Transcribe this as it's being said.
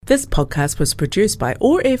This podcast was produced by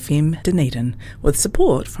OAR FM Dunedin with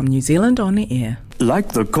support from New Zealand On the Air. Like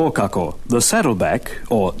the kōkako, the saddleback,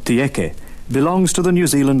 or tieke, belongs to the New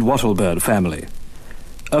Zealand wattlebird family.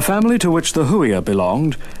 A family to which the huia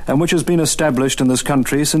belonged and which has been established in this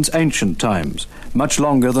country since ancient times, much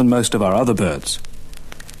longer than most of our other birds.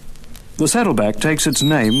 The saddleback takes its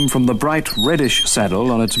name from the bright reddish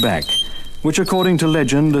saddle on its back, which according to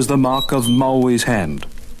legend is the mark of Maui's hand.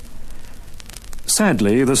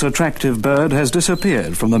 Sadly, this attractive bird has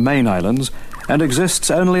disappeared from the main islands and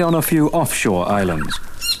exists only on a few offshore islands,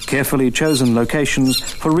 carefully chosen locations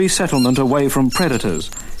for resettlement away from predators,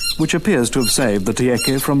 which appears to have saved the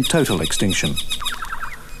tieke from total extinction.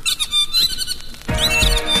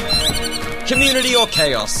 Community or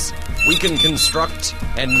chaos? We can construct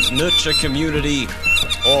and nurture community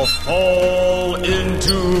or fall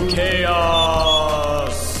into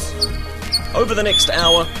chaos. Over the next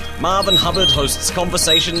hour, Marvin Hubbard hosts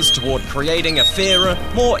conversations toward creating a fairer,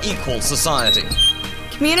 more equal society.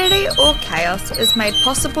 Community or Chaos is made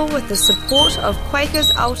possible with the support of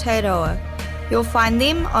Quakers Aotearoa. You'll find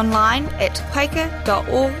them online at quaker.org.nz.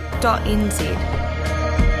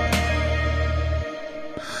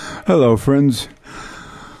 Hello, friends.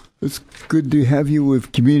 It's good to have you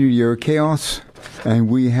with Community or Chaos. And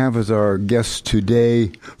we have as our guest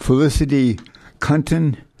today Felicity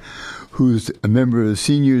Cutten, who's a member of the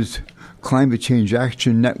Seniors Climate Change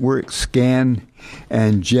Action Network, SCAN,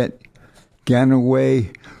 and Jett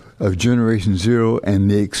Gannaway of Generation Zero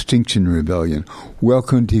and the Extinction Rebellion.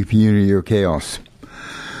 Welcome to Community or Chaos.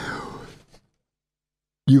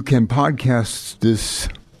 You can podcast this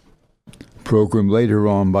program later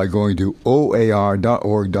on by going to oar.org.nz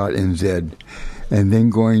and then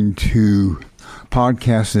going to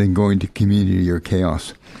podcast and then going to Community or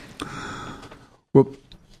Chaos. Well,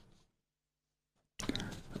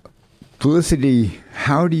 Felicity,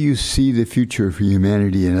 how do you see the future for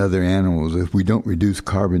humanity and other animals if we don't reduce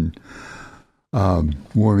carbon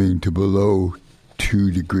warming to below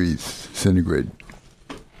 2 degrees centigrade?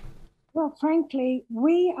 Well, frankly,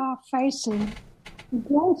 we are facing the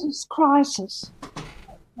greatest crisis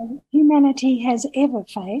humanity has ever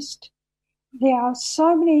faced. There are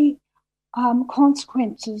so many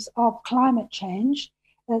consequences of climate change.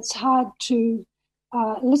 It's hard to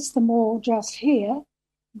list them all just here,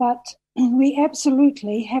 but we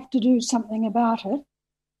absolutely have to do something about it.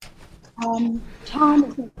 Time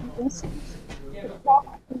is of the essence. The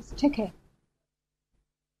clock is ticking.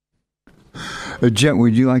 Jett,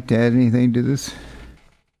 would you like to add anything to this?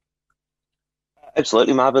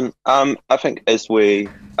 Absolutely, Marvin. I think, as we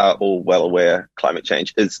are all well aware, climate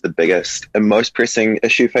change is the biggest and most pressing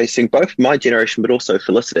issue facing both my generation but also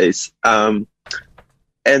Felicity's. And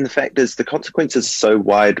the fact is the consequences are so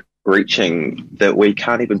wide-reaching that we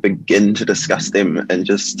can't even begin to discuss them in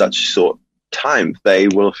just such short time. They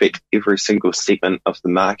will affect every single segment of the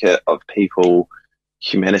market, of people,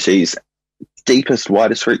 humanity's deepest,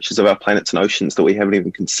 widest reaches of our planets and oceans that we haven't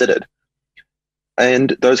even considered.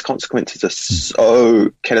 And those consequences are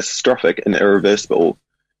so catastrophic and irreversible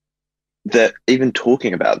that even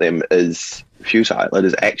talking about them is futile. It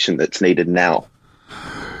is action that's needed now.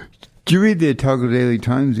 Do you read the Otago Daily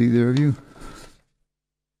Times, either of you?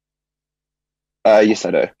 Yes,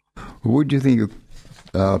 I do. What do you think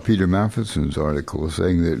of Peter Matheson's article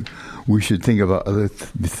saying that we should think about other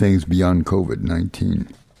things beyond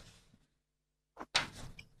COVID-19?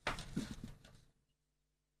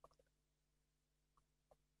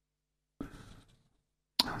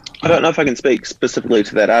 I don't know if I can speak specifically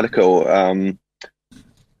to that article,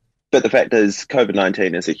 but the fact is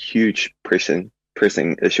COVID-19 is a huge pressing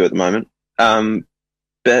issue at the moment.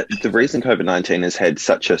 But the reason COVID-19 has had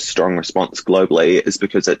such a strong response globally is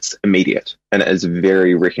because it's immediate and it is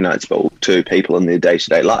very recognizable to people in their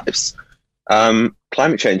day-to-day lives.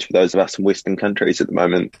 Climate change, for those of us in Western countries at the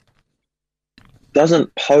moment,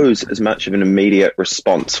 doesn't pose as much of an immediate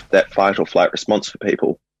response, that fight or flight response for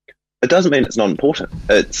people. It doesn't mean it's not important.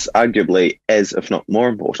 It's arguably as, if not more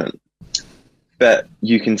important. But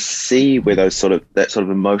you can see where that sort of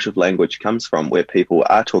emotive language comes from, where people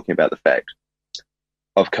are talking about the fact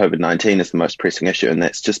of COVID-19 as the most pressing issue, and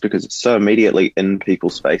that's just because it's so immediately in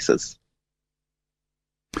people's faces.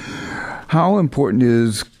 How important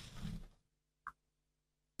is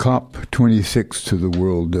Cop26 to the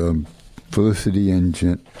world? Felicity and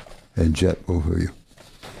Jett, both of you.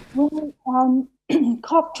 Well,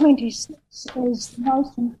 Cop26 is the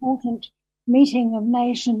most important meeting of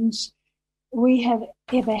nations we have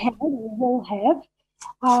ever had or will have,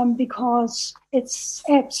 because it's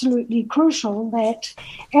absolutely crucial that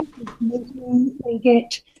at this meeting we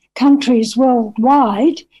get countries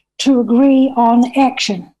worldwide to agree on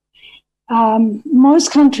action.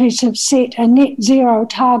 Most countries have set a net zero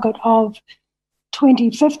target of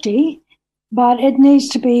 2050, but it needs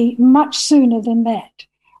to be much sooner than that.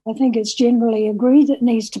 I think it's generally agreed it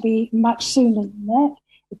needs to be much sooner than that,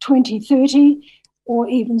 2030, or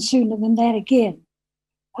even sooner than that again.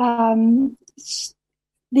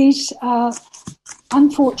 These are,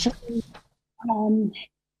 unfortunately,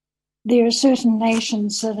 there are certain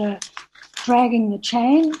nations that are dragging the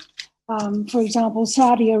chain. For example,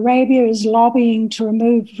 Saudi Arabia is lobbying to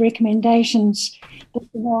remove recommendations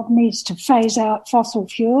that the world needs to phase out fossil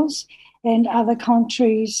fuels, and other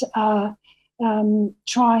countries are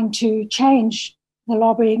trying to change the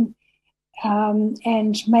lobbying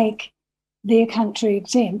and make their country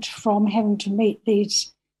exempt from having to meet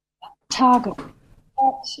these targets.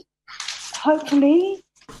 But hopefully,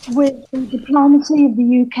 with the diplomacy of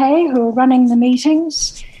the UK, who are running the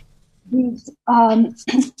meetings, these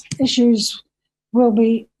issues will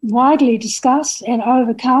be widely discussed and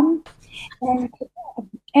overcome, and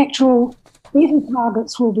actual better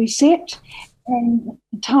targets will be set, and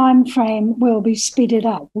the time frame will be speeded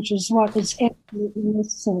up, which is what is absolutely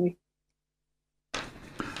necessary.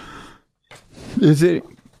 Is it,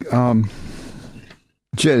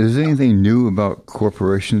 Jett, is there anything new about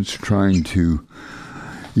corporations trying to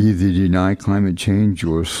either deny climate change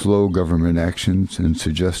or slow government actions and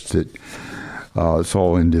suggest that it's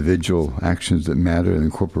all individual actions that matter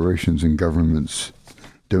and corporations and governments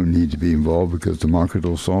don't need to be involved because the market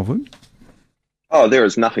will solve it? Oh, there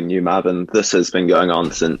is nothing new, Marvin. This has been going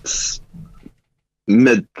on since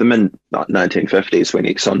the mid-1950s when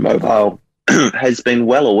ExxonMobil has been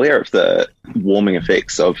well aware of the warming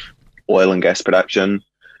effects of oil and gas production,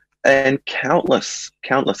 and countless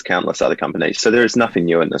other companies. So there is nothing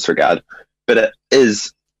new in this regard. But it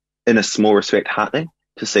is, in a small respect, heartening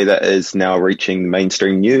to see that is now reaching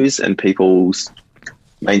mainstream news and people's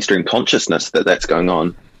mainstream consciousness that that's going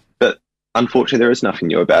on. But unfortunately, there is nothing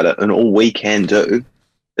new about it, and all we can do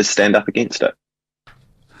is stand up against it.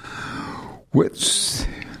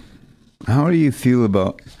 How do you feel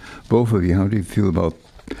about, both of you, how do you feel about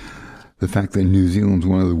the fact that New Zealand's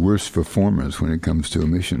one of the worst performers when it comes to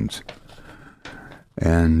emissions,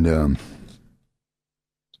 and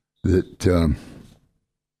that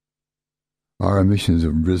our emissions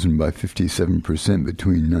have risen by 57%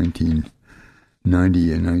 between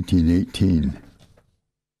 1990 and 1918?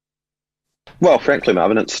 Well, frankly,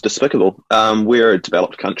 Marvin, it's despicable. We're a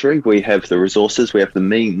developed country. We have the resources. We have the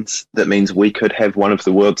means. That means we could have one of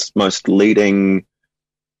the world's most leading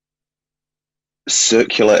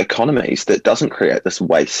circular economies that doesn't create this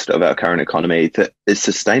waste of our current economy, that is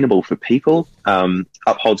sustainable for people,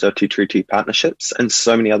 upholds our two treaty partnerships, and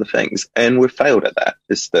so many other things. And we've failed at that,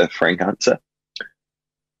 is the frank answer.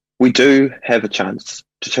 We do have a chance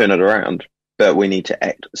to turn it around, but we need to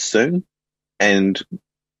act soon and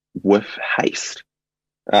with haste.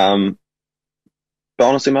 But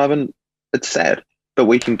honestly, Marvin, it's sad, but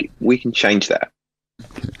we can change that.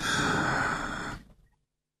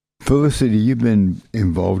 Felicity, you've been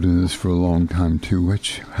involved in this for a long time too.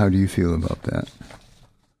 How do you feel about that?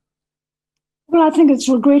 Well, I think it's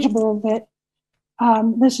regrettable that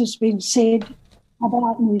this has been said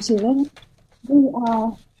about New Zealand. We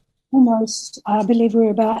are almost, I believe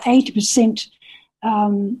we're about 80%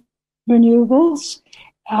 renewables,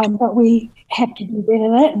 but we have to do better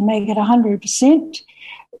than that and make it 100%.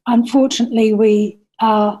 Unfortunately, we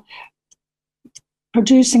are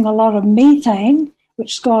producing a lot of methane,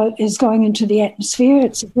 which is going into the atmosphere.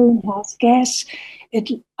 It's a greenhouse gas. It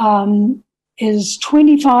is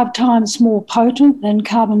 25 times more potent than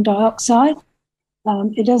carbon dioxide.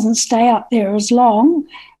 It doesn't stay up there as long,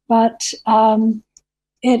 but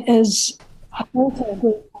it is also a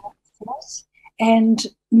greenhouse gas, and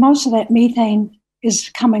most of that methane is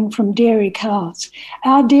coming from dairy cows.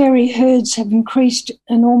 Our dairy herds have increased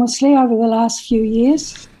enormously over the last few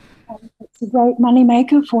years. It's a great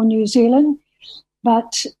moneymaker for New Zealand.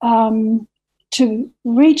 But to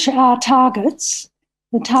reach our targets,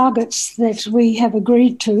 the targets that we have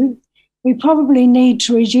agreed to, we probably need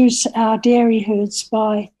to reduce our dairy herds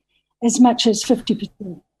by as much as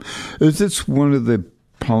 50%. Is this one of the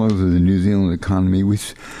problems of the New Zealand economy?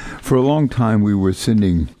 For a long time, we were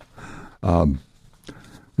sending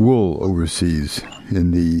wool overseas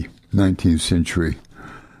in the 19th century.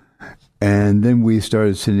 And then we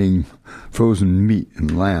started sending frozen meat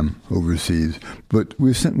and lamb overseas. But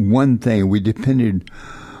we sent one thing. We depended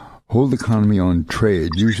whole economy on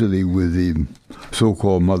trade, usually with the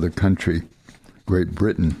so-called mother country, Great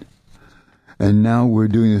Britain. And now we're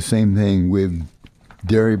doing the same thing with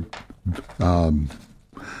dairy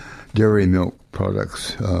milk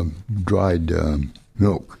products, dried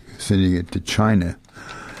milk, sending it to China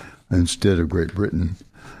instead of Great Britain.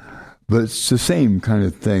 But it's the same kind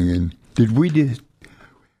of thing. And did we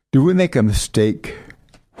make a mistake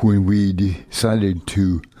when we decided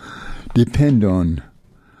to depend on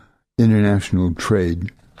international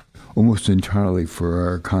trade almost entirely for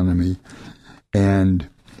our economy and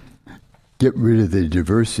get rid of the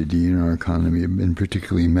diversity in our economy, and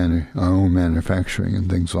particularly our own manufacturing and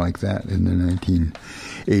things like that in the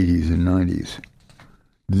 1980s and 90s?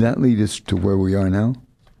 Did that lead us to where we are now?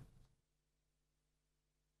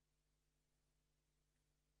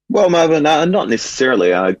 Well, Marvin, not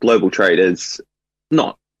necessarily. Global trade is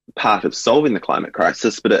not part of solving the climate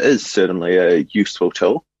crisis, but it is certainly a useful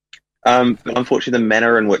tool. But unfortunately, the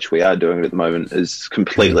manner in which we are doing it at the moment is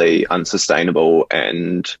completely unsustainable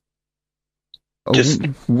and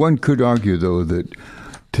one could argue, though, that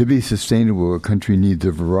to be sustainable, a country needs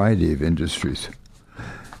a variety of industries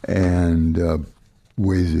and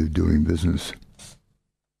ways of doing business.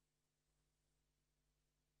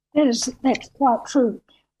 That's quite true.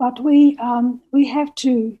 But we have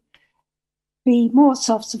to be more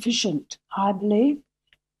self-sufficient, I believe,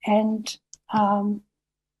 and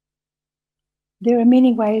there are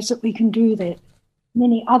many ways that we can do that,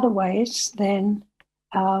 many other ways than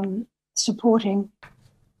supporting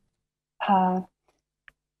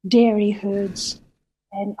dairy herds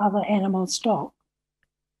and other animal stock.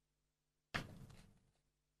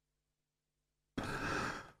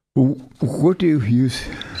 What do you use?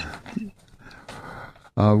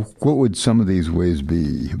 What would some of these ways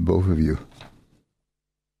be, both of you?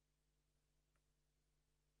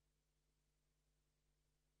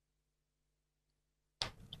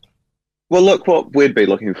 Well, look, what we'd be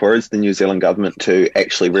looking for is the New Zealand government to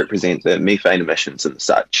actually represent that methane emissions and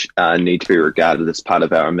such need to be regarded as part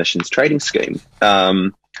of our emissions trading scheme.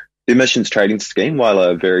 The emissions trading scheme, while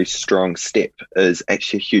a very strong step, is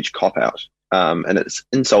actually a huge cop-out, and it's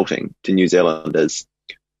insulting to New Zealanders.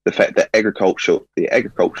 The fact that the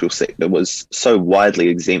agricultural sector was so widely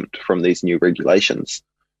exempt from these new regulations.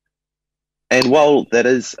 And while that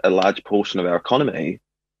is a large portion of our economy,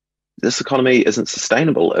 this economy isn't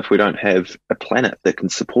sustainable if we don't have a planet that can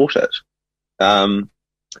support it. So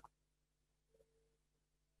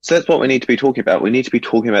that's what we need to be talking about. We need to be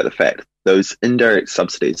talking about the fact those indirect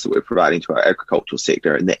subsidies that we're providing to our agricultural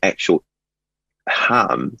sector and the actual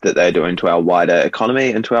harm that they're doing to our wider economy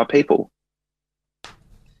and to our people.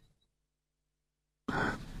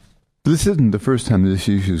 This isn't the first time this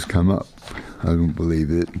issue's come up. I don't believe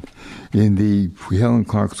it. In the Helen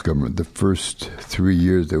Clark's government, the first 3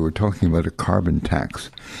 years, they were talking about a carbon tax.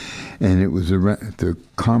 And it was the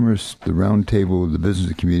Commerce, the Round Table, the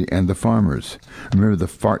business community, and the farmers. Remember the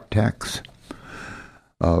fart tax?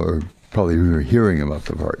 Or probably remember hearing about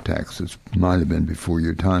the fart tax. It might have been before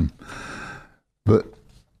your time. But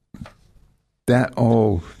that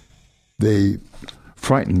all, they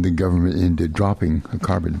frightened the government into dropping a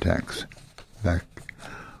carbon tax back,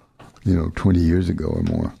 20 years ago or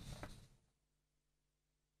more.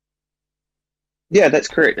 Yeah, that's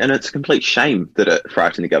correct. And it's a complete shame that it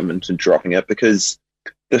frightened the government into dropping it, because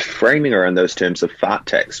the framing around those terms of fart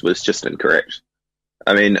tax was just incorrect.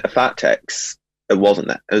 I mean, a fart tax, it wasn't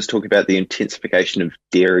that. It was talking about the intensification of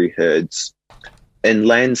dairy herds in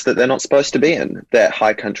lands that they're not supposed to be in. That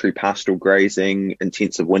high country pastoral grazing,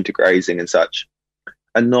 intensive winter grazing and such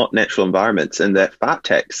are not natural environments. And that fart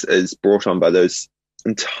tax is brought on by those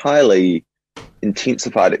entirely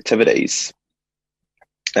intensified activities,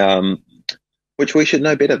 which we should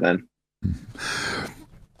know better than.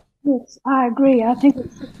 Yes, I agree. I think it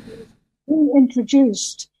should be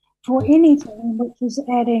reintroduced for anything which is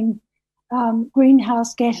adding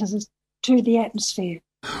greenhouse gases to the atmosphere.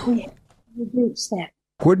 We have to reduce that.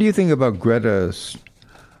 What do you think about Greta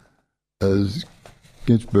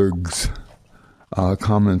Ginsburg's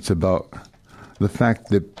comments about the fact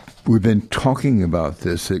that we've been talking about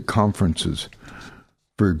this at conferences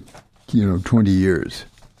for 20 years,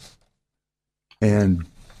 and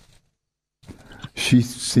she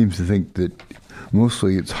seems to think that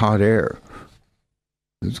mostly it's hot air?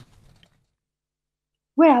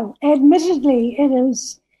 Well, admittedly, it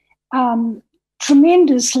is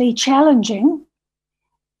tremendously challenging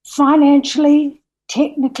financially,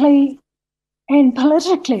 technically, and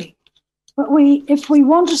politically. But if we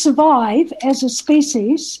want to survive as a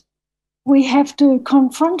species, we have to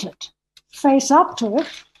confront it, face up to it,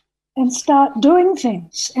 and start doing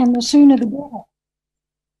things, and the sooner the better.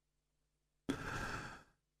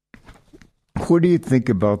 What do you think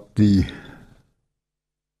about the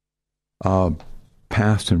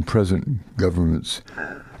past and present governments,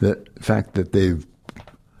 the fact that they've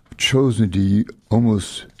chosen to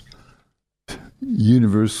almost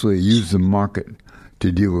universally use the market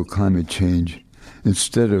to deal with climate change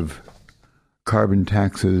instead of carbon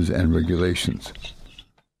taxes and regulations?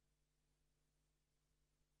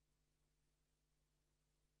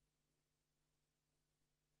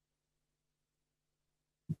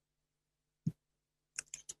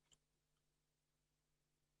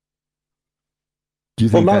 Do you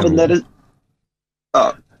think Marvin, that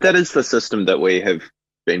is the system that we have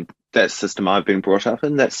been. That system I've been brought up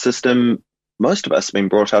in. That system most of us have been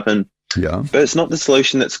brought up in. Yeah. But it's not the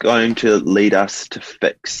solution that's going to lead us to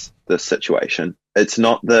fix the situation. It's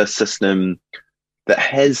not the system that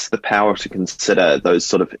has the power to consider those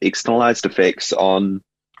sort of externalized effects on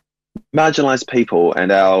marginalized people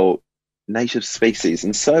and our native species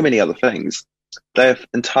and so many other things. They have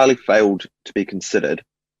entirely failed to be considered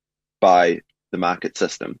by the market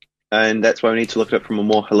system. And that's why we need to look at it from a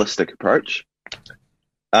more holistic approach,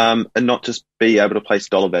 and not just be able to place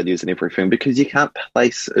dollar values and everything, because you can't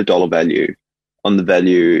place a dollar value on the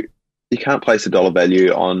value. You can't place a dollar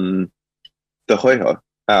value on the hoiho,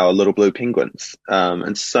 our little blue penguins,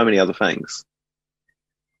 and so many other things.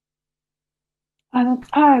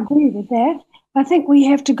 I agree with that. I think we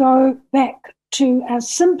have to go back to a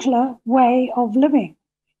simpler way of living.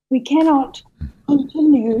 We cannot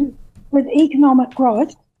continue with economic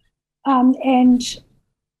growth and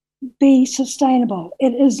be sustainable.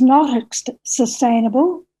 It is not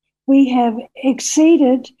sustainable. We have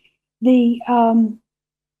exceeded the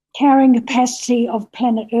carrying capacity of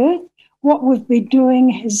planet Earth. What we've been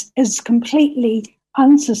doing is completely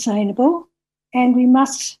unsustainable, and we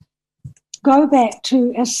must go back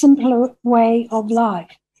to a simpler way of life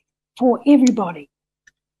for everybody.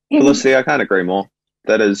 Felicity, I can't agree more.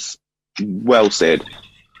 That is well said.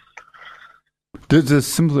 Does a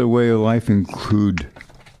simpler way of life include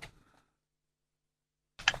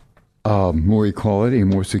more equality and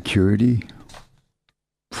more security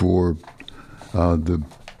for the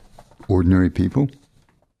ordinary people?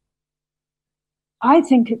 I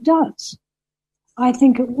think it does. I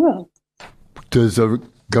think it will. Does the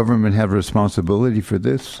government have a responsibility for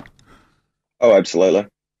this? Oh, absolutely.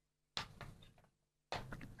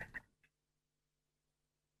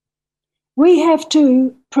 We have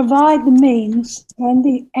to provide the means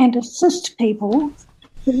and assist people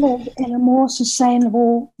to live in a more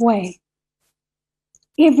sustainable way.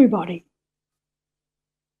 Everybody.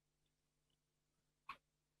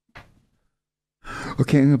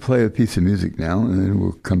 Okay, I'm going to play a piece of music now, and then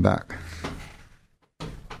we'll come back.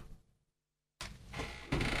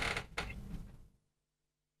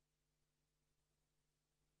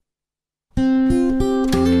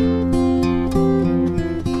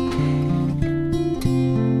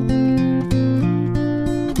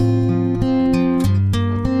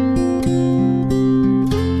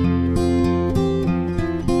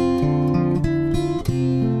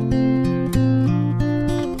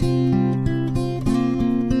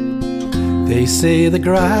 They say the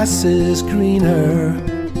grass is greener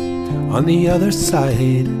on the other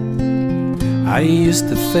side. I used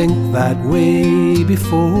to think that way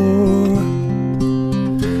before,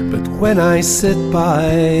 but when I sit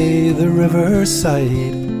by the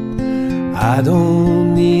riverside, I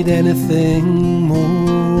don't need anything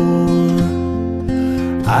more.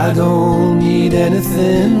 I don't need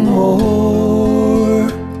anything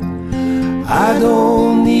more. I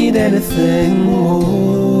don't need anything more.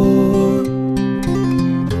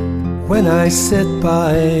 When I sit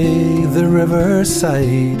by the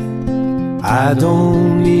riverside, I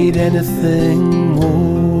don't need anything more.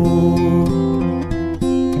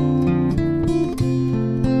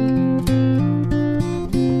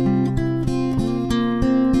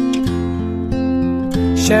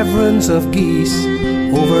 Chevrons of geese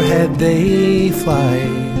overhead they fly,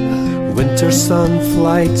 winter sun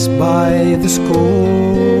flights by the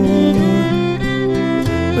score.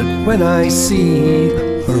 But when I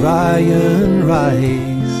see Orion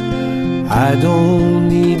rise, I don't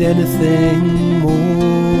need anything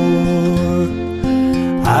more.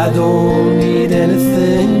 I don't need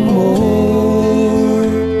anything more.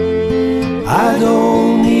 I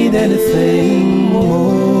don't need anything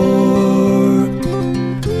more.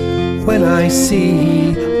 When I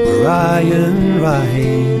see Orion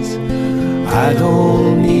rise, I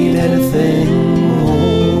don't need anything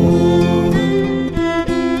more.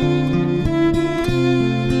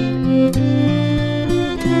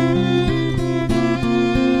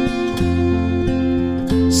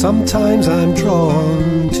 Sometimes I'm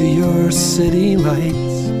drawn to your city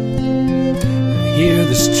lights, hear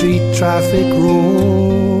the street traffic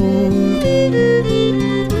roar.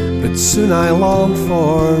 But soon I long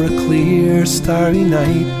for a clear starry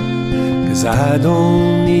night, 'cause 'cause I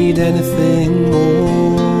don't need anything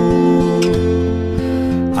more.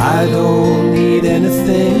 I don't need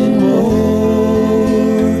anything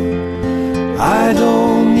more. I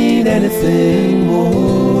don't need anything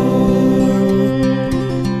more.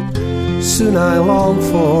 Soon I long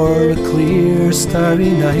for a clear starry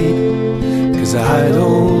night, 'cause I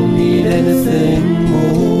don't need anything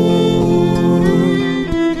more.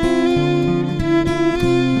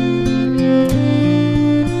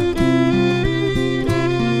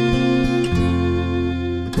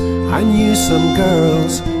 I knew some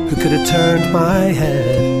girls who could have turned my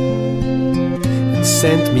head and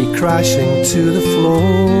sent me crashing to the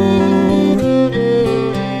floor.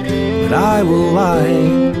 But I will lie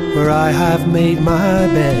where I have made my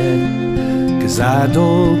bed, 'cause I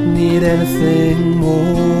don't need anything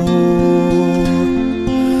more.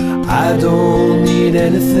 I don't need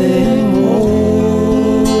anything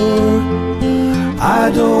more. I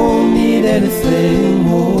don't need anything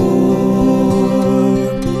more.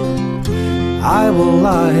 I will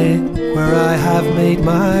lie where I have made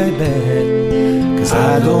my bed, 'cause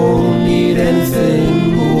I don't need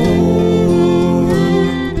anything more.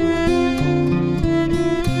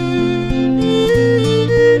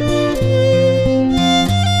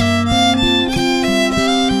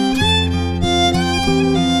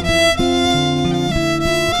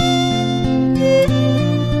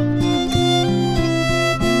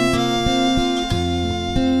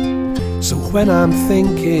 So when I'm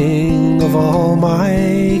thinking of all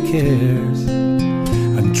my cares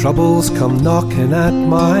and troubles come knocking at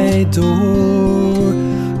my door,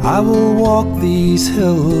 I will walk these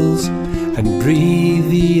hills and breathe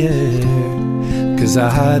the air, 'cause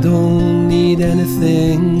I don't need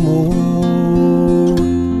anything more.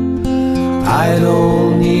 I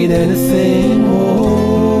don't need anything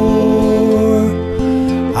more.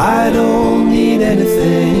 I don't need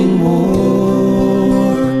anything more.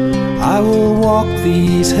 I will walk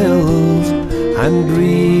these hills and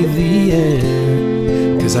breathe the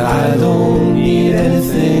air, 'cause I don't need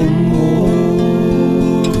anything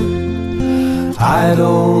more. I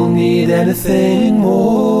don't need anything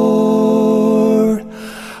more.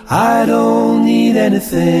 I don't need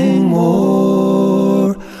anything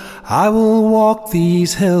more. I will walk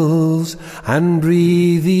these hills and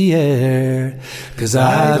breathe the air, 'cause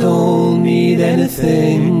I don't need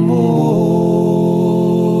anything more.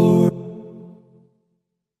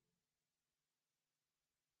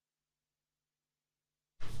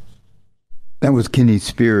 That was Kenny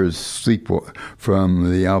Spears'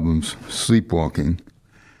 from the album Sleepwalking.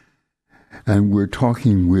 And we're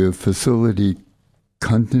talking with Felicity,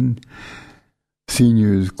 Cutten,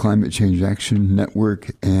 Seniors Climate Change Action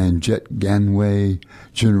Network, and Jett, Gannaway,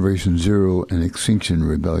 Generation Zero, and Extinction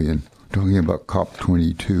Rebellion, talking about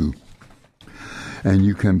Cop26. And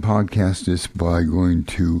you can podcast this by going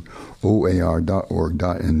to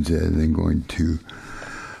oar.org.nz, then going to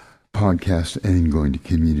podcast and going to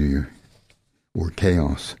community or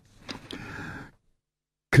chaos.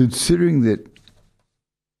 Considering that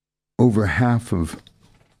over half of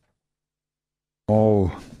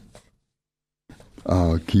all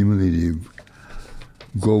cumulative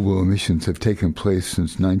global emissions have taken place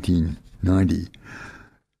since 1990,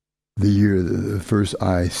 the year the first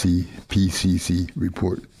IPCC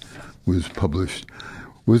report was published,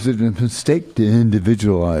 was it a mistake to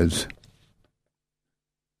individualize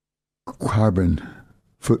carbon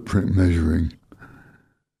footprint measuring?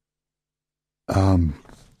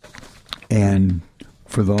 And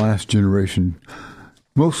for the last generation,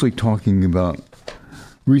 mostly talking about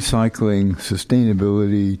recycling,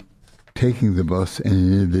 sustainability, taking the bus, and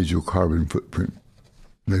individual carbon footprint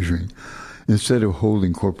measuring, instead of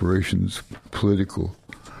holding corporations, political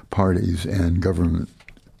parties, and government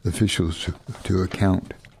officials to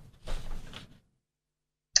account.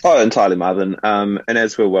 Oh, entirely, Marvin. And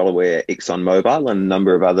as we're well aware, ExxonMobil and a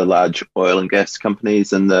number of other large oil and gas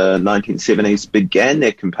companies in the 1970s began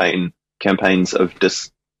their campaigns of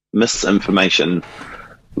misinformation,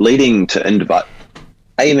 leading to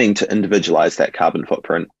aiming to individualize that carbon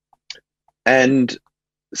footprint. And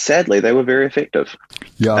sadly, they were very effective.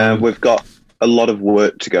 Yeah. We've got a lot of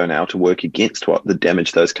work to go now to work against what the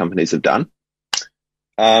damage those companies have done.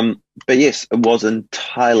 But yes, it was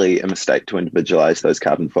entirely a mistake to individualize those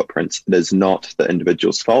carbon footprints. It is not the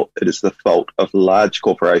individual's fault. It is the fault of large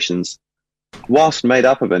corporations, whilst made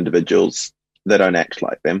up of individuals that don't act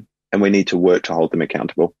like them, and we need to work to hold them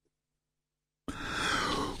accountable.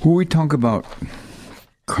 When we talk about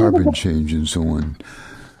carbon change and so on,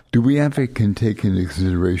 do we ever can take into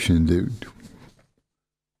consideration that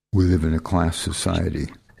we live in a class society?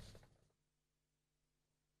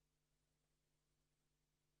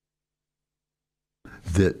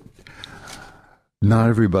 that not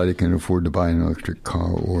everybody can afford to buy an electric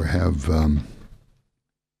car or have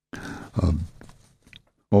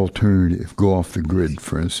alternative, go off the grid,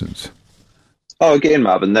 for instance? Oh, again,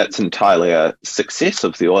 Marvin, that's entirely a success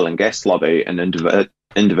of the oil and gas lobby in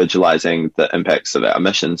individualizing the impacts of our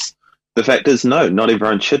emissions. The fact is, no, not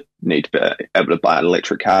everyone should need to be able to buy an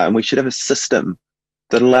electric car, and we should have a system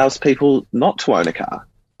that allows people not to own a car.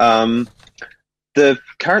 The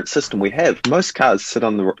current system we have, most cars sit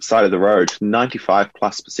on the side of the road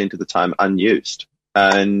 95+% of the time unused.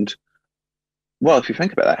 And, well, if you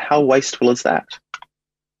think about that, how wasteful is that?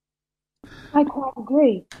 I quite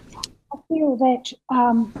agree. I feel that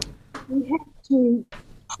we have to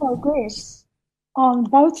progress on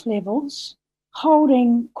both levels,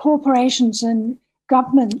 holding corporations and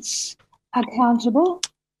governments accountable,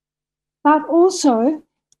 but also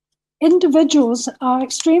individuals are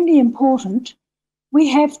extremely important. We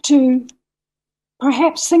have to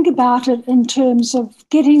perhaps think about it in terms of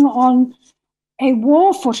getting on a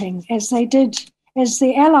war footing, as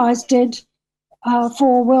the Allies did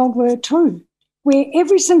for World War II, where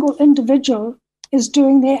every single individual is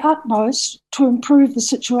doing their utmost to improve the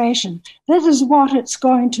situation. That is what it's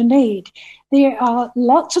going to need. There are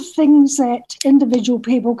lots of things that individual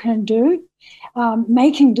people can do,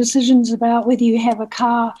 making decisions about whether you have a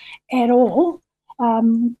car at all,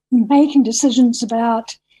 making decisions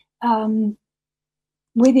about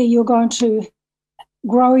whether you're going to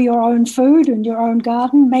grow your own food in your own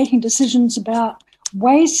garden, making decisions about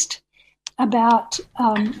waste, about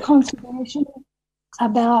conservation,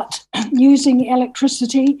 about using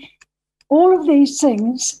electricity. All of these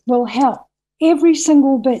things will help. Every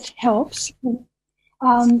single bit helps.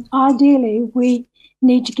 Ideally, we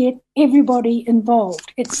need to get everybody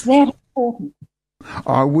involved. It's that important.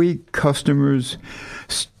 Are we customers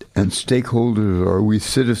and stakeholders, or are we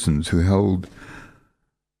citizens who held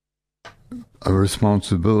a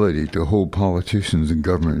responsibility to hold politicians and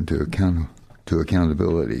government to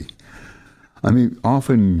accountability? I mean,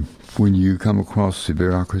 often when you come across the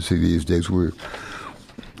bureaucracy these days, we're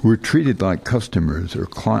treated like customers or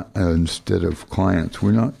instead of clients.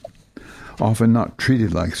 We're often not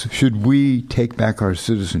treated like. Should we take back our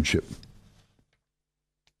citizenship?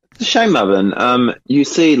 It's a shame, Marvin. You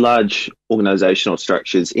see large organisational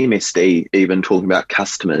structures, MSD, even talking about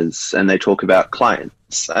customers, and they talk about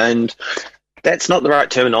clients. And that's not the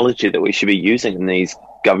right terminology that we should be using in these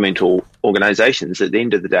governmental organisations. At the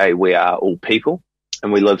end of the day, we are all people,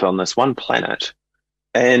 and we live on this one planet.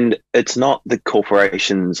 And it's not the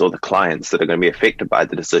corporations or the clients that are going to be affected by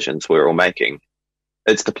the decisions we're all making.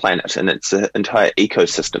 It's the planet, and it's an entire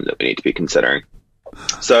ecosystem that we need to be considering.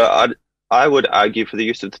 So I would argue for the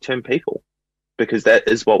use of the term people, because that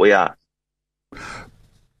is what we are.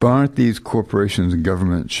 But aren't these corporations and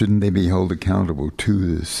governments, shouldn't they be held accountable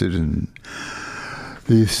to the citizenship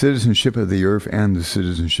of the earth and the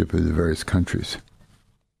citizenship of the various countries?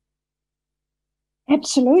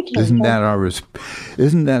 Absolutely. Isn't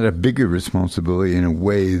that a bigger responsibility in a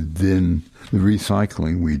way than the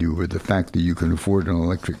recycling we do, or the fact that you can afford an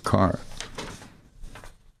electric car?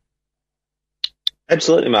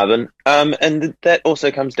 Absolutely, Marvin. And that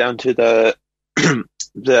also comes down to the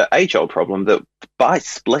the age-old problem that by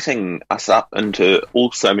splitting us up into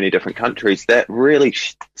so many different countries, that really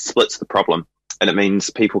splits the problem. And it means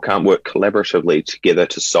people can't work collaboratively together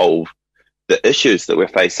to solve the issues that we're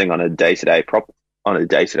facing on a day-to-day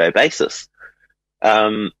basis.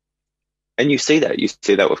 And you see that. You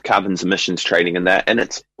see that with carbon emissions trading and that. And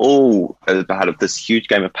it's all as part of this huge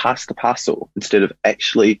game of pass the parcel instead of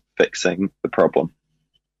actually fixing the problem.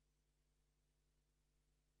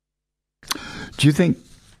 Do you think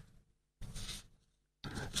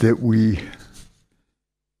that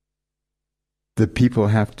the people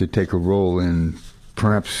have to take a role in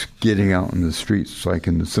perhaps getting out in the streets, like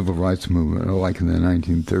in the civil rights movement or like in the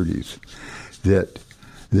 1930s, that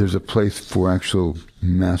there's a place for actual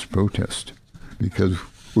mass protest, because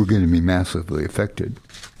we're going to be massively affected?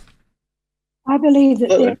 I believe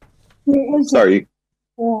that there is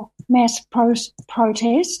for mass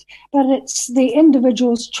protest, but it's the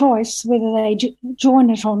individual's choice whether they join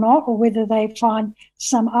it or not, or whether they find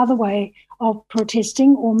some other way of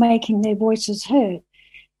protesting or making their voices heard.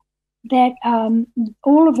 That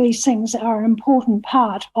all of these things are an important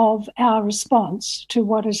part of our response to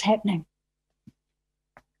what is happening.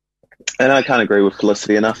 And I can't agree with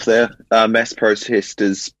Felicity enough there. Mass protest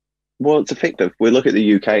is, well, it's effective. We look at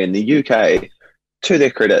the UK, and the UK, to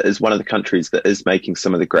their credit, is one of the countries that is making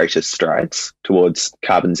some of the greatest strides towards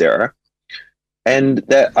carbon zero. And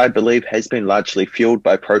that, I believe, has been largely fueled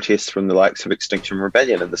by protests from the likes of Extinction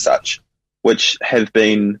Rebellion and the such, which have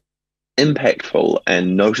been impactful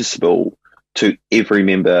and noticeable to every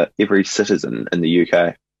member, every citizen in the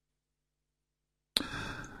UK.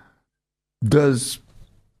 Does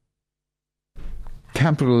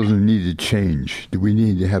capitalism need to change? Do we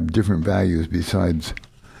need to have different values besides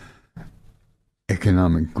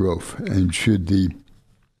economic growth? And should the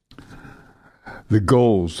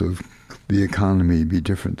goals of the economy be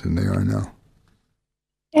different than they are now?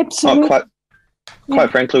 Absolutely.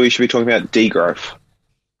 Quite frankly, we should be talking about degrowth.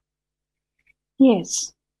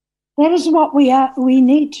 Yes. That is what we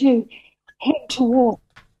need to head toward.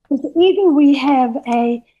 Because either we have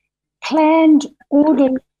a planned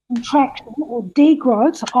orderly contraction or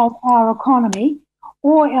degrowth of our economy,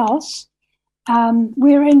 or else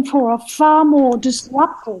we're in for a far more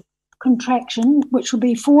disruptive contraction, which will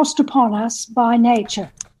be forced upon us by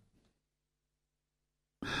nature.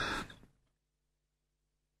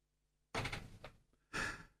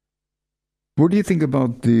 What do you think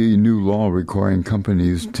about the new law requiring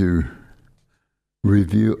companies to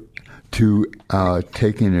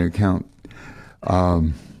take into account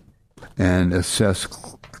and assess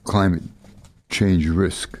climate change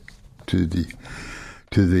risk to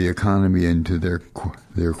the economy and to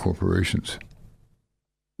their corporations?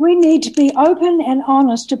 We need to be open and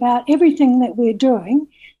honest about everything that we're doing.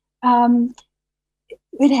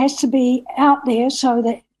 It has to be out there so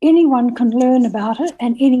that anyone can learn about it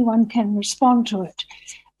and anyone can respond to it.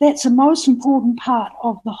 That's the most important part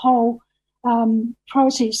of the whole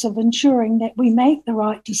process of ensuring that we make the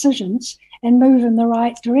right decisions and move in the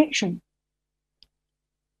right direction.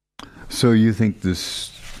 So you think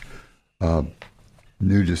this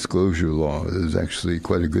new disclosure law is actually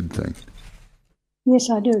quite a good thing? Yes,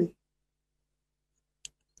 I do.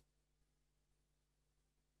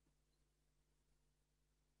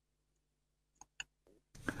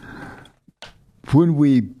 When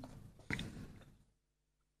we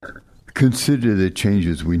consider the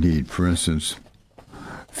changes we need, for instance,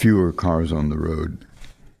 fewer cars on the road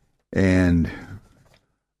and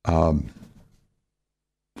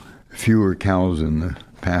fewer cows in the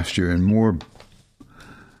pasture and more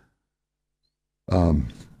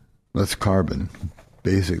less carbon,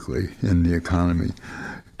 basically, in the economy,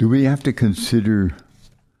 do we have to consider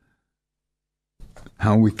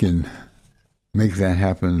how we can make that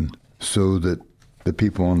happen so that the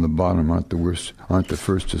people on the bottom aren't the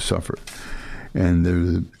first to suffer? And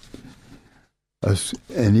there's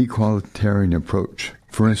an equalitarian approach.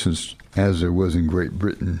 For instance, as there was in Great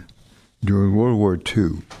Britain during World War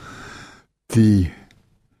II, the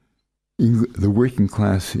working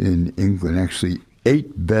class in England actually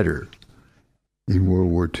ate better in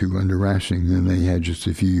World War II under rationing than they had just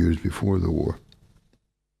a few years before the war.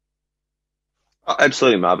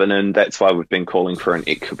 Absolutely, Marvin, and that's why we've been calling for an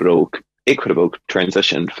equitable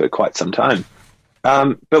transition for quite some time.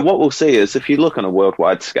 But what we'll see is, if you look on a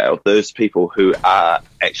worldwide scale, those people who are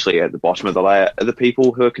actually at the bottom of the layer are the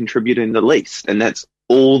people who are contributing the least, and that's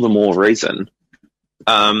all the more reason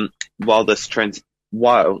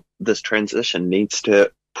while this transition needs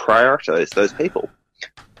to prioritize those people.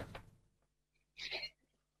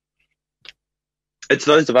 It's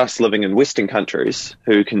those of us living in Western countries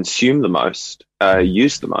who consume the most,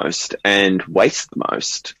 use the most, and waste the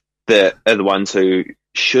most that are the ones who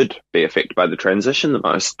should be affected by the transition the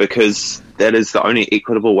most, because that is the only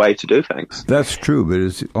equitable way to do things. That's true, but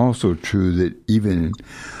it's also true that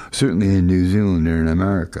certainly in New Zealand and in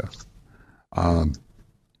America,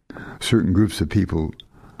 certain groups of people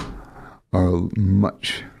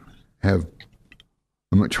have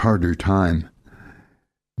a much harder time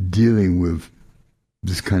dealing with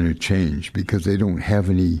this kind of change because they don't have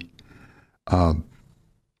any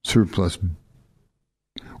surplus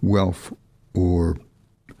wealth,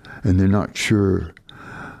 and they're not sure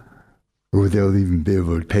whether they'll even be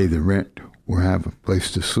able to pay the rent or have a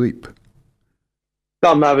place to sleep.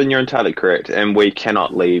 No, Marvin, you're entirely correct, and we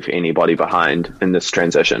cannot leave anybody behind in this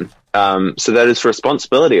transition. So that is the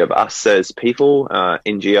responsibility of us as people,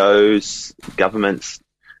 NGOs, governments,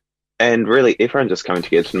 and really everyone just coming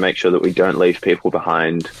together to make sure that we don't leave people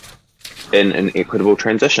behind in an equitable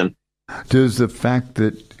transition. Does the fact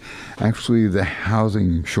that actually the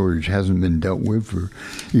housing shortage hasn't been dealt with, or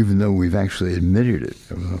even though we've actually admitted it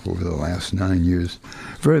over the last 9 years,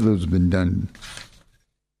 very little has been done.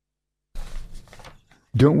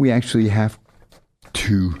 Don't we actually have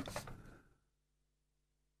to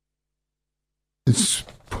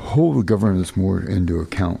hold the governments more into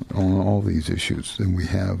account on all these issues than we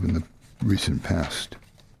have in the recent past?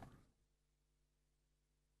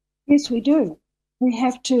 Yes, we do. We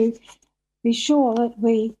have to be sure that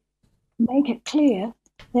we make it clear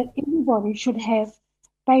that everybody should have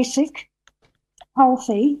basic,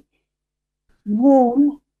 healthy,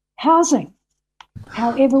 warm housing,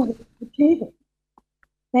 however we achieve it.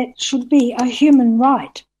 That should be a human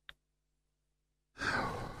right.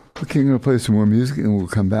 Okay, I'm going to play some more music and we'll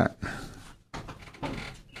come back.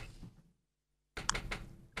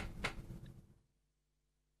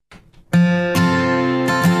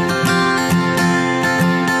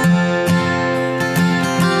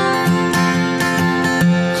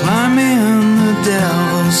 Climbing the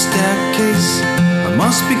devil's staircase, I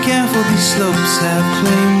must be careful, these slopes have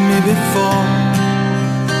claimed me before.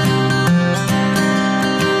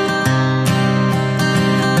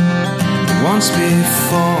 Once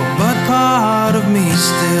before, but part of me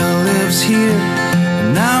still lives here,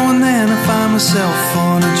 and now and then I find myself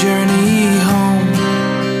on a journey home.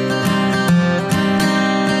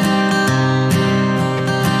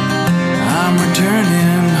 I'm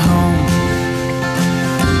returning home.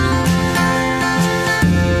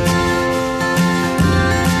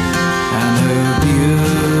 And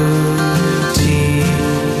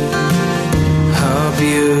her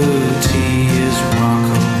beauty is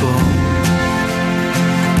rockable.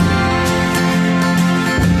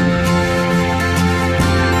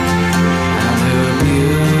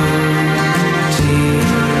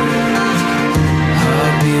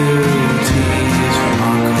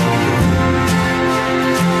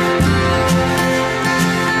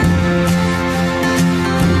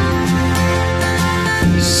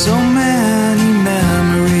 So many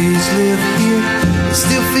memories live here. It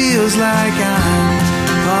still feels like I'm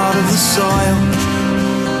part of the soil.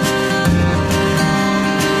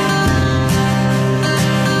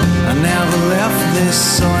 I never left this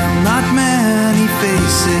soil. Not many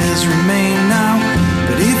faces remain now,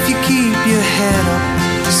 but if you keep your head up,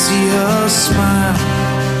 you see her smile.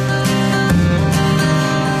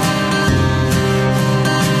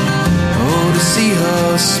 Oh, to see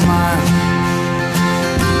her smile.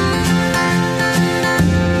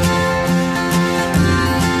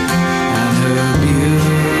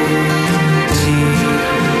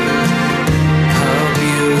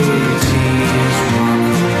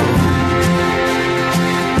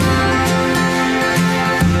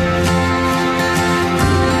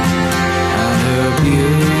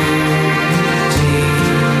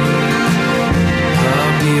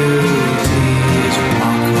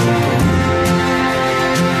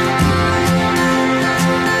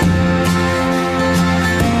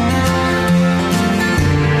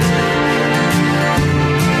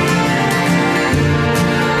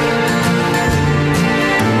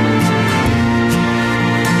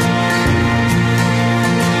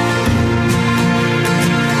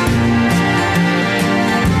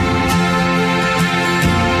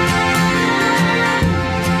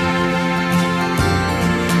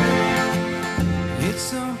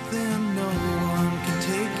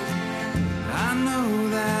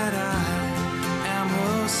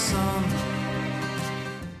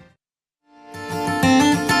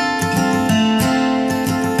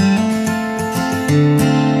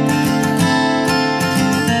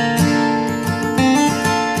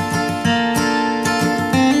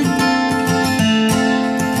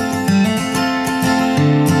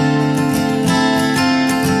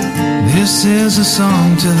 This is a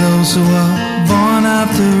song to those who are born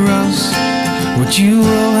after us. What you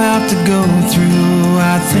will have to go through,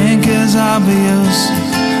 I think, is obvious.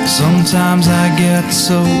 Sometimes I get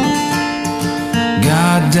so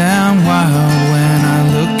goddamn wild when I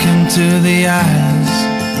look into the eyes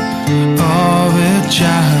of a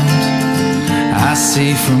child. I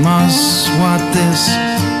see from us what this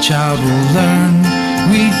child will learn.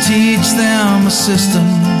 We teach them a system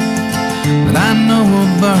that I know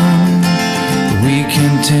will burn. We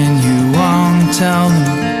continue on, tell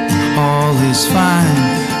them all is fine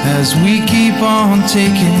as we keep on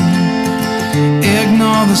taking,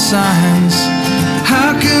 ignore the signs.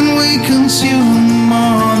 How can we consume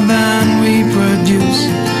more than we produce?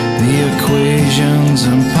 The equation's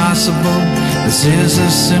impossible, this is a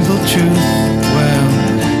simple truth. Well,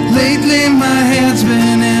 lately my head's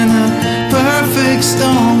been in a perfect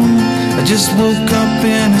storm. I just woke up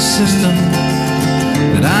in a system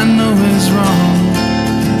that I know is wrong.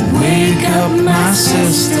 Wake up my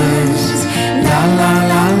sisters, la la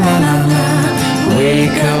la la la la.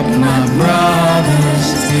 Wake up my brothers,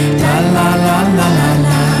 la la la la la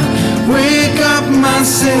la. Wake up my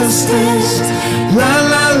sisters, la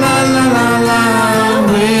la la la la la.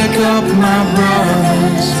 Wake up my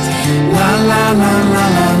brothers, la la la la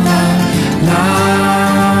la la. La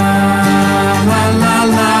la la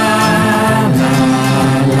la.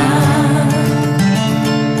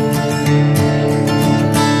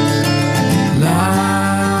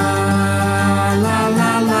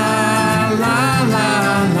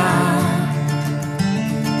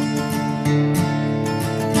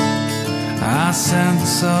 Our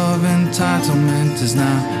sense of entitlement is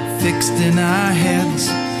now fixed in our heads,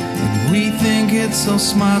 and we think it's so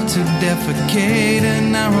smart to defecate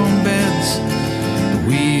in our own beds.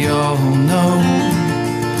 We all know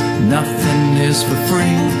nothing is for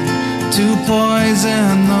free. To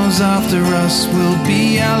poison those after us will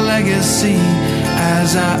be our legacy,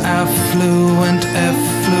 as our affluent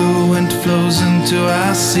effluent flows into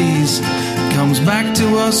our seas, comes back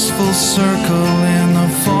to us full circle in the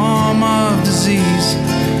form of disease.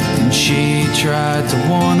 And she tried to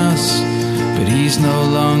warn us, but he's no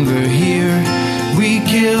longer here. We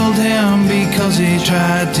killed him because he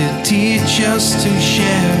tried to teach us to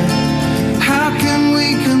share. How can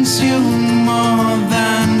we consume more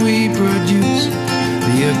than we produce?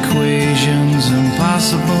 The equation's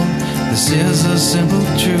impossible, this is a simple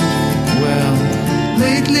truth. Well,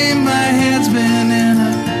 lately my head's been in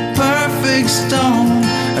a perfect storm.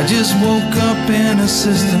 I just woke up in a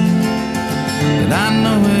system that I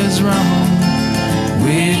know is wrong.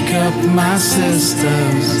 Wake up my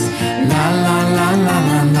sisters, la la la la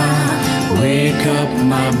la la. Wake up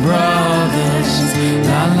my brothers,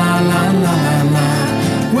 la la la la la la.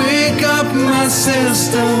 Wake up my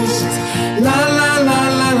sisters, la la la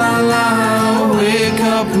la la la. Wake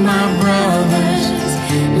up my brothers,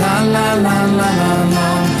 la la la la la la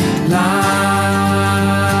la.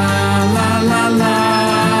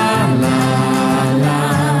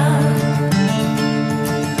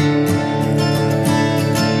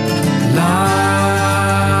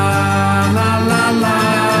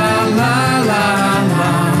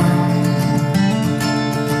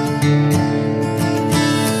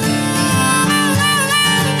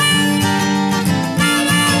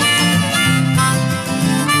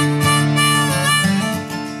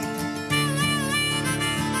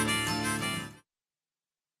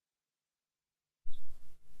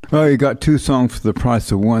 Well, you got two songs for the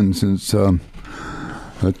price of one, since a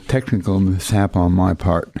technical mishap on my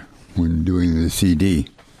part when doing the CD.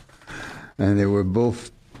 And they were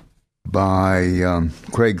both by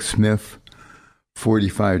Craig Smith,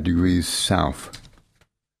 45 Degrees South.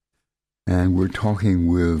 And we're talking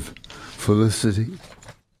with Felicity,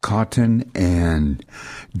 Cutten, and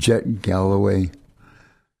Jett Gannaway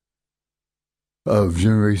of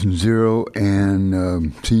Generation Zero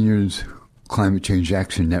and Seniors Climate Change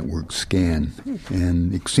Action Network, SCAN,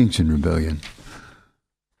 and Extinction Rebellion.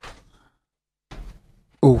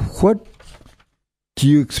 Oh, what do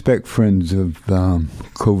you expect, friends, of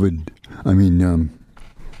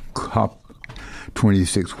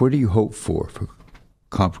COP26? What do you hope for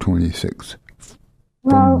COP26?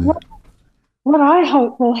 Well, what I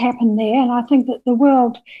hope will happen there, and I think that the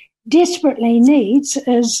world desperately needs,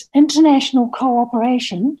 is international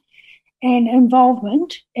cooperation and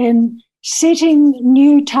involvement in setting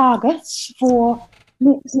new targets for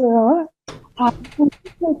net zero,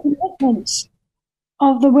 commitments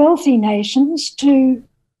of the wealthy nations to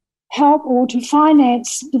help or to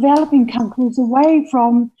finance developing countries away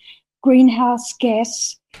from greenhouse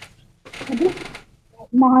gas,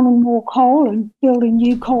 mining more coal and building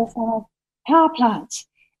new coal-fired power plants.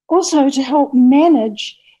 Also to help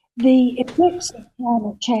manage the effects of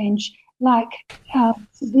climate change, like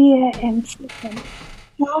severe and frequent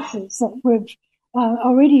classes that we've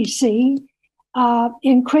already seen are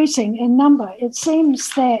increasing in number. It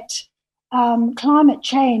seems that climate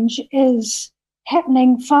change is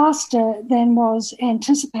happening faster than was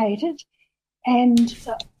anticipated, and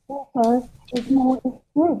also is more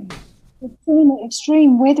extreme. We've seen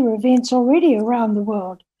extreme weather events already around the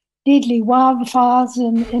world, deadly wildfires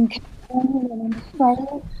in California and in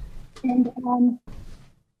Australia, and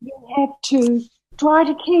we have to try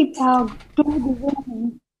to keep our global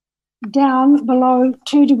warming down below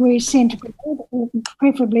 2 degrees centigrade,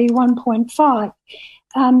 preferably 1.5.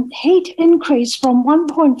 Heat increase from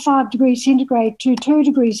 1.5 degrees centigrade to 2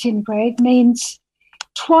 degrees centigrade means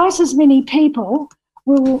twice as many people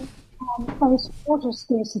will face water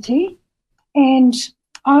scarcity, and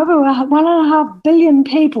over 1.5 billion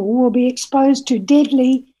people will be exposed to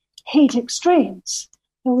deadly heat extremes.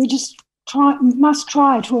 So we just must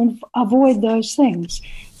try to avoid those things.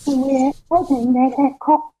 So we're hoping that at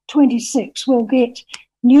COP26 we'll get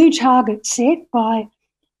new targets set by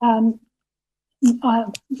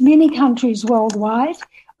many countries worldwide.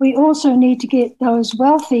 We also need to get those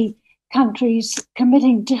wealthy countries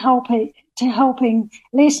committing to helping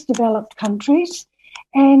less developed countries.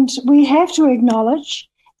 And we have to acknowledge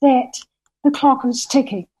that the clock is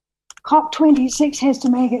ticking. COP26 has to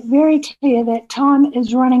make it very clear that time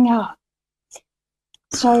is running out.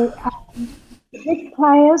 So big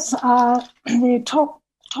players are the top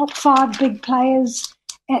 5 big players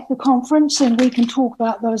at the conference, and we can talk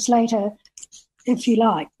about those later, if you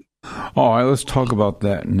like. All right, let's talk about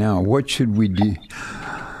that now. What should we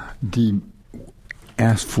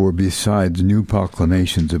ask for besides new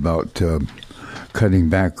proclamations about cutting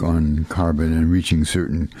back on carbon and reaching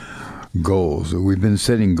certain goals? We've been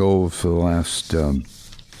setting goals for the last 2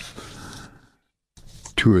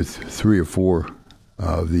 or 3 or 4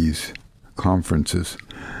 of these conferences,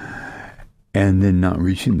 and then not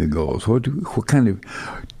reaching the goals. What kind of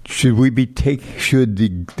should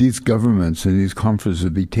these governments and these conferences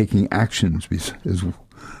be taking actions as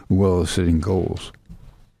well as setting goals?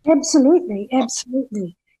 Absolutely.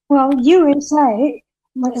 Well, USA,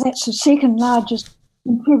 that's the second largest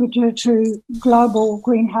contributor to global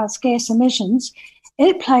greenhouse gas emissions.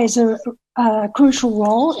 It plays a crucial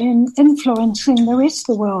role in influencing the rest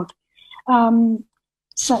of the world.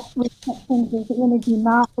 With things as the energy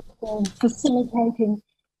market and facilitating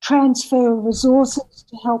transfer of resources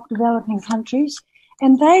to help developing countries.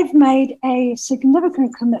 And they've made a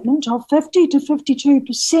significant commitment of 50 to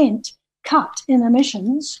 52% cut in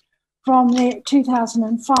emissions from their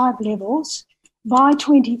 2005 levels by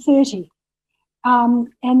 2030.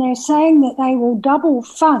 And they're saying that they will double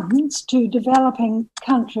funds to developing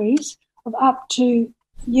countries of up to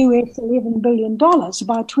US $11 billion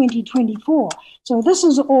by 2024. So this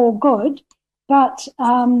is all good, but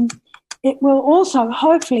it will also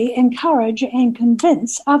hopefully encourage and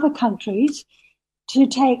convince other countries to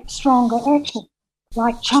take stronger action,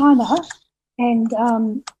 like China and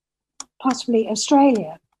possibly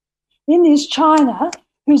Australia. Then there's China,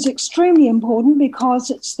 who's extremely important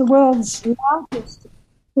because it's the world's largest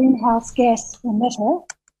greenhouse gas emitter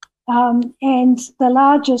and the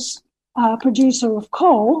largest producer of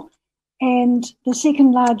coal and the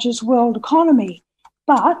second largest world economy.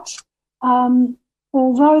 But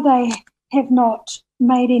although they have not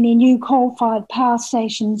made any new coal-fired power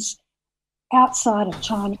stations outside of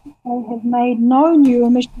China, they have made no new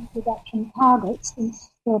emission reduction targets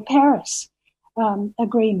since the Paris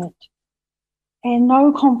Agreement, and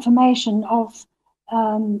no confirmation of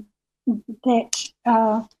that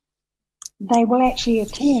they will actually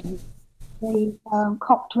attend the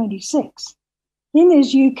Cop26. Then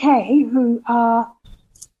there's UK, who are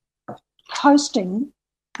hosting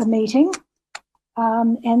the meeting,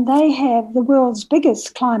 and they have the world's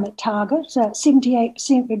biggest climate target,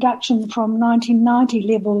 78% reduction from 1990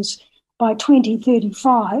 levels by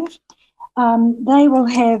 2035. They will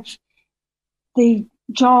have the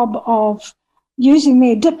job of using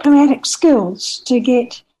their diplomatic skills to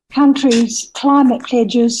get countries' climate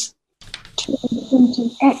pledges into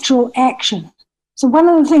actual action. So one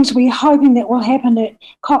of the things we're hoping that will happen at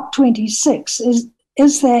COP26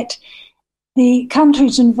 is that the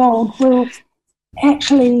countries involved will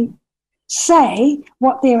actually say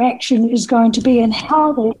what their action is going to be and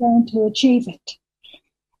how they're going to achieve it.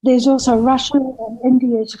 There's also Russia and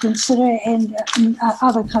India to consider, and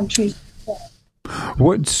other countries.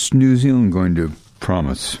 What's New Zealand going to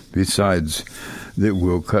promise besides that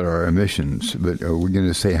we'll cut our emissions? But are we going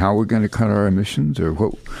to say how we're going to cut our emissions, or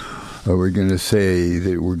what? Are we going to say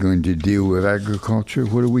that we're going to deal with agriculture?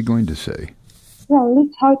 What are we going to say? Well,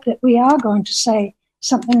 let's hope that we are going to say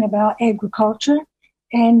something about agriculture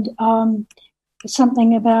and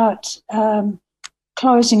something about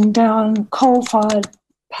closing down coal-fired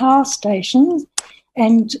power stations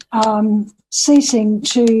and ceasing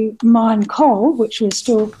to mine coal, which we're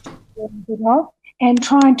still doing a bit of, and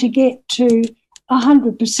trying to get to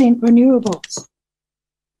 100% renewables.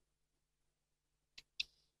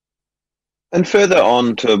 And further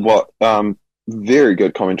on to what very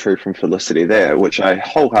good commentary from Felicity there, which I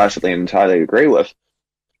wholeheartedly and entirely agree with.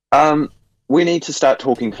 We need to start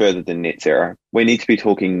talking further than net zero. We need to be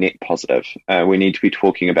talking net positive. We need to be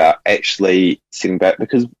talking about actually setting back,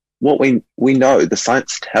 because what we know, the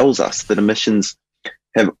science tells us that emissions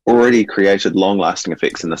have already created long-lasting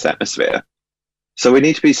effects in this atmosphere. So we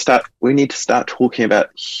need to start talking about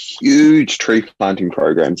huge tree planting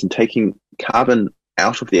programs and taking carbon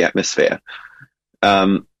out of the atmosphere,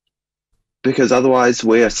 because otherwise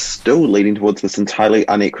we are still leading towards this entirely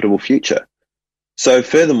unequitable future. So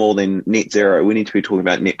furthermore than net zero, we need to be talking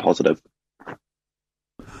about net positive.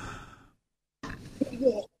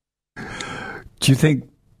 Do you think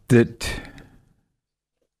that,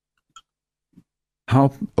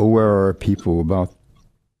 how aware are people about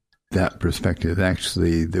that perspective,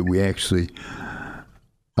 actually, that we actually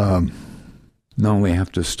not only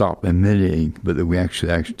have to stop emitting, but that we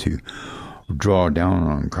actually have to draw down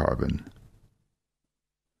on carbon?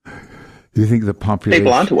 Do you think the population...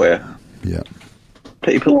 People aren't aware. Yeah.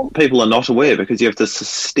 People are not aware because you have this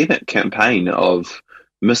systemic campaign of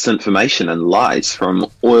misinformation and lies from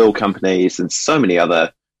oil companies and so many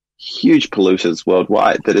other huge polluters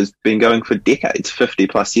worldwide that has been going for decades, 50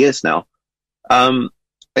 plus years now. And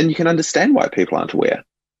you can understand why people aren't aware.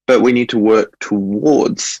 But we need to work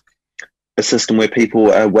towards a system where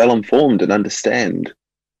people are well informed and understand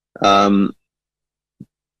the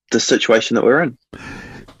situation that we're in.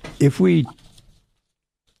 If we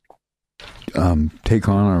take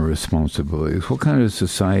on our responsibilities, what kind of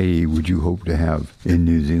society would you hope to have in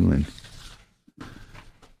New Zealand?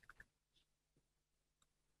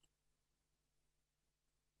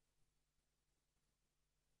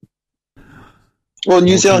 Well,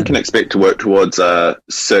 New Zealand can expect to work towards a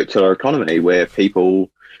circular economy where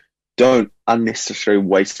people don't unnecessarily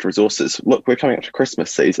waste resources. Look, we're coming up to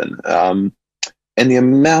Christmas season, and the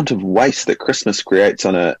amount of waste that Christmas creates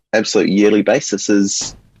on an absolute yearly basis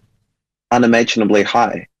is unimaginably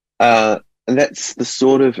high. And that's the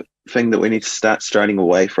sort of thing that we need to start straying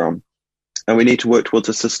away from. And we need to work towards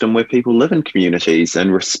a system where people live in communities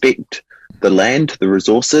and respect the land, the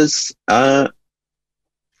resources,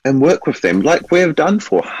 and work with them like we have done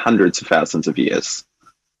for hundreds of thousands of years.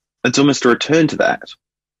 It's almost a return to that.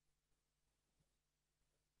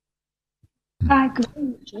 I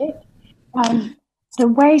agree, Jett. The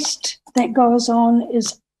waste that goes on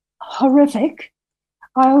is horrific.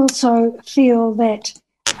 I also feel that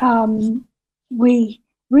we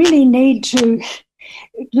really need to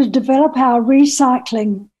develop our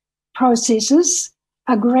recycling processes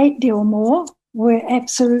a great deal more. We're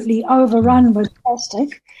absolutely overrun with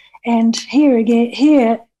plastic, and here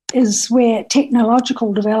is where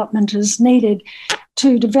technological development is needed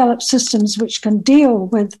to develop systems which can deal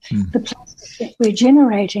with the plastic that we're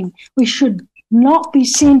generating. We should not be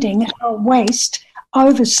sending our waste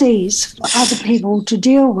overseas for other people to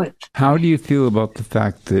deal with. How do you feel about the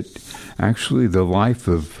fact that actually the life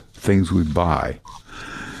of things we buy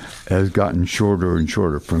has gotten shorter and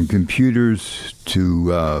shorter, from computers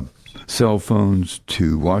to cell phones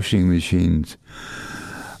to washing machines?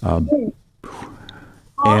 I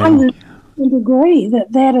agree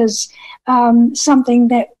that is something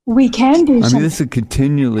that we can do. I mean, this is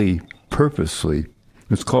continually, purposely,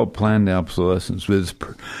 it's called planned obsolescence, but it's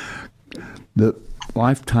the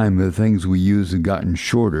lifetime of the things we use have gotten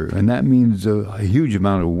shorter, and that means a huge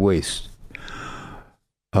amount of waste.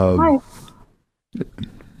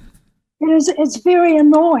 It's very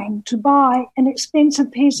annoying to buy an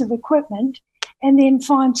expensive piece of equipment and then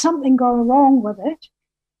find something go wrong with it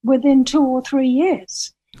within 2 or 3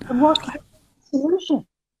 years. What's the solution?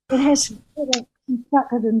 It has to be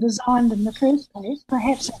constructed and designed in the first place.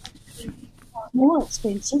 Perhaps it's more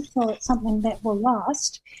expensive, so it's something that will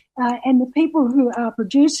last. And the people who are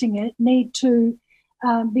producing it need to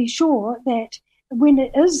be sure that when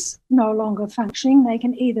it is no longer functioning, they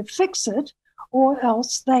can either fix it or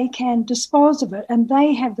else they can dispose of it, and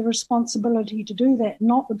they have the responsibility to do that,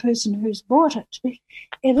 not the person who's bought it.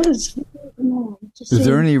 It is. Is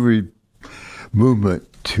there any movement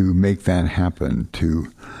to make that happen, to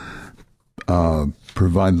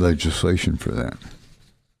provide legislation for that?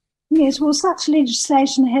 Yes, well, such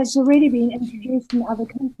legislation has already been introduced in other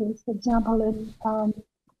countries. For example,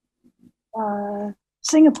 in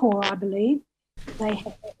Singapore, I believe, they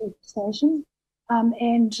have that legislation.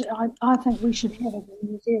 And I think we should have it in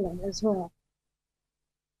New Zealand as well.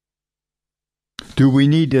 Do we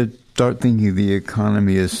need to start thinking of the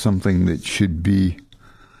economy as something that should be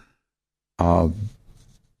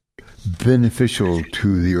beneficial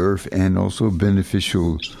to the earth and also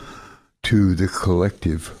beneficial to the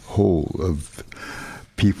collective whole of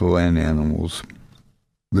people and animals,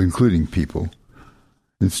 including people,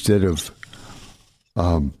 instead of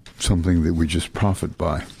something that we just profit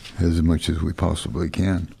by as much as we possibly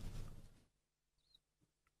can?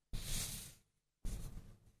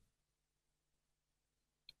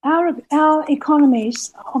 Our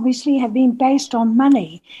economies obviously have been based on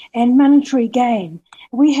money and monetary gain.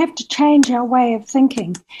 We have to change our way of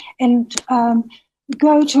thinking and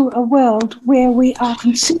go to a world where we are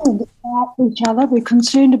concerned about each other. We're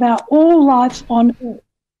concerned about all life on Earth.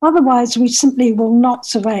 Otherwise, we simply will not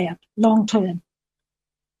survive long term.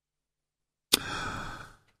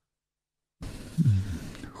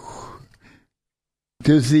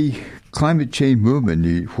 Does the climate change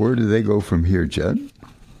movement, where do they go from here, Jett?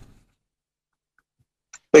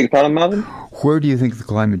 Beg your pardon, Marvin? Where do you think the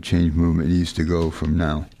climate change movement needs to go from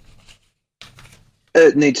now?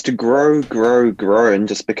 It needs to grow, and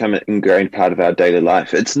just become an ingrained part of our daily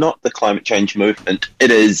life. It's not the climate change movement. It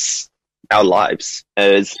is our lives.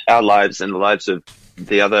 It is our lives and the lives of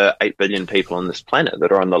the other 8 billion people on this planet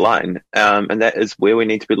that are on the line. And that is where we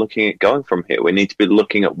need to be looking at going from here. We need to be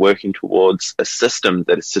looking at working towards a system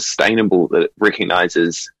that is sustainable, that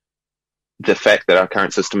recognizes the fact that our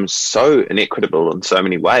current system is so inequitable in so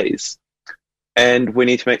many ways. And we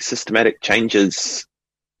need to make systematic changes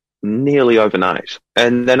nearly overnight.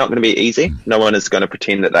 And they're not going to be easy. No one is going to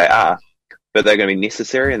pretend that they are. But they're going to be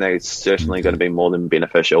necessary, and they're certainly going to be more than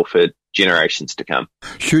beneficial for generations to come.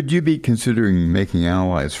 Should you be considering making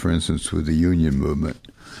allies, for instance, with the union movement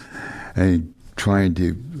and trying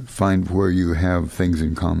to find where you have things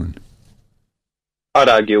in common? I'd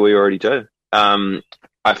argue we already do.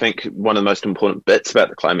 I think one of the most important bits about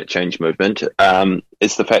the climate change movement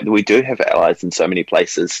is the fact that we do have allies in so many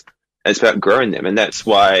places. And it's about growing them, and that's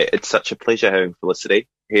why it's such a pleasure having Felicity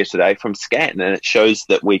here today from Scan, and it shows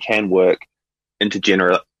that we can work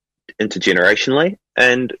intergenerationally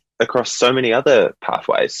and across so many other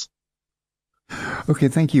pathways. Okay,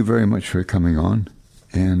 thank you very much for coming on,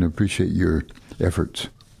 and appreciate your efforts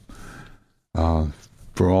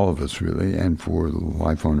for all of us, really, and for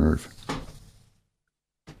life on Earth.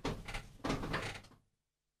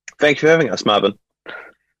 Thank you for having us, Marvin.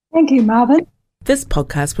 Thank you, Marvin. This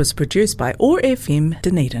podcast was produced by OAR FM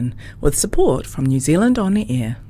Dunedin with support from New Zealand On the Air.